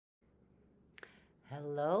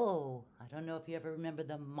Hello. I don't know if you ever remember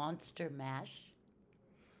the Monster Mash.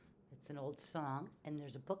 It's an old song, and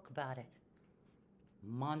there's a book about it.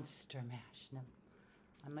 Monster Mash. Now,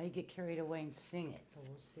 I might get carried away and sing it, so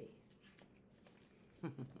we'll see.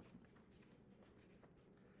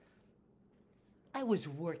 I was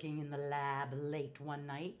working in the lab late one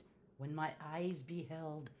night when my eyes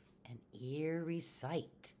beheld an eerie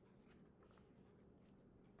sight.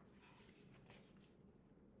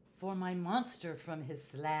 For my monster from his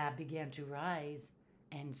slab began to rise,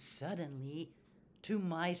 and suddenly, to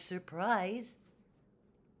my surprise,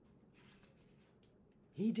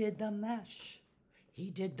 he did the mash.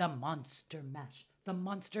 He did the monster mash. The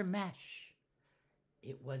monster mash.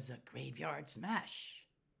 It was a graveyard smash.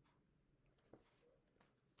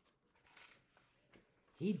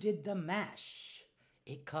 He did the mash.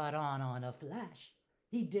 It caught on a flash.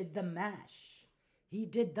 He did the mash. He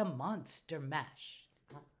did the monster mash.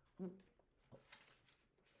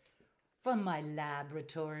 From my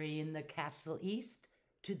laboratory in the castle east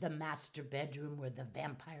to the master bedroom where the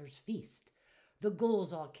vampires feast, the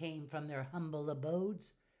ghouls all came from their humble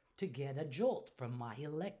abodes to get a jolt from my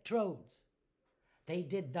electrodes. They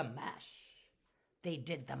did the mash. They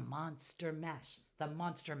did the monster mash. The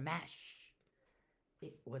monster mash.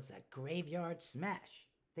 It was a graveyard smash.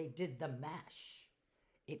 They did the mash.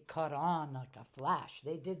 It caught on like a flash.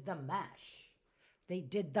 They did the mash. They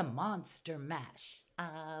did the monster mash.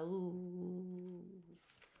 Ooh.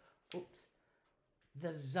 Oops.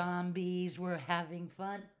 The zombies were having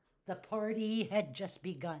fun. The party had just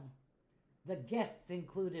begun. The guests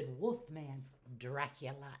included Wolfman,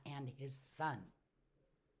 Dracula, and his son.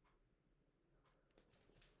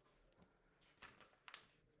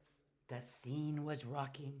 The scene was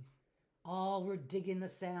rocking. All were digging the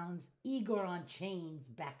sounds. Igor on chains,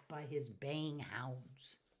 backed by his baying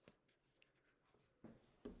hounds.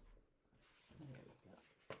 There we go.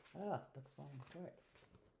 Oh, book's falling apart.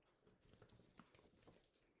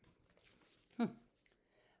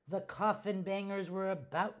 The coffin bangers were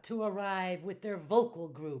about to arrive with their vocal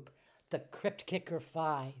group, the Crypt Kicker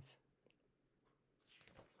 5.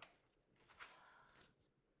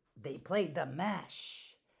 They played the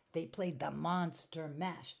mash. They played the monster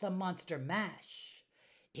mash. The monster mash.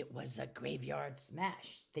 It was a graveyard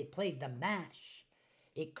smash. They played the mash.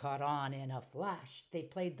 It caught on in a flash. They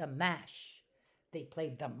played the mash. They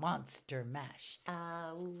played the monster mash.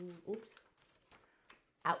 Oops.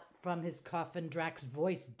 Out from his coffin, Drac's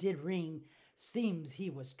voice did ring. Seems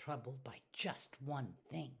he was troubled by just one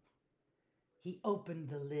thing. He opened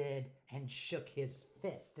the lid and shook his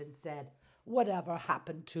fist and said, "Whatever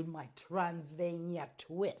happened to my Transylvania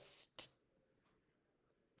twist?"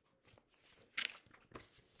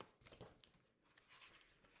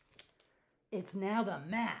 It's now the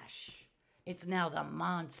mash. It's now the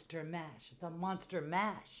monster mash. The monster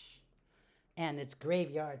mash. And it's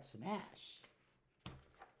graveyard smash.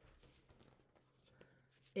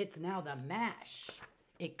 It's now the mash.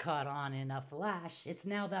 It caught on in a flash. It's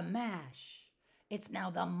now the mash. It's now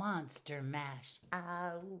the monster mash.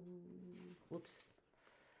 Whoops.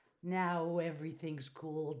 Now everything's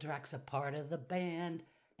cool. Drac's a part of the band.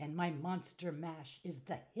 And my monster mash is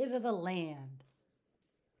the hit of the land.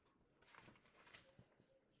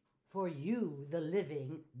 For you, the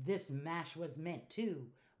living, this mash was meant to.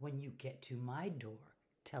 When you get to my door,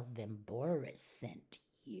 tell them Boris sent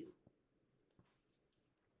you.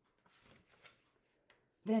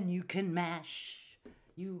 Then you can mash.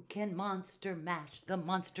 You can monster mash, the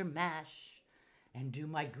monster mash, and do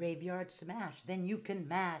my graveyard smash. Then you can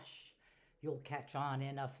mash. You'll catch on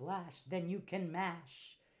in a flash. Then you can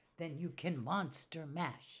mash. Then you can monster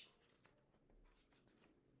mash.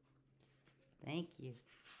 Thank you.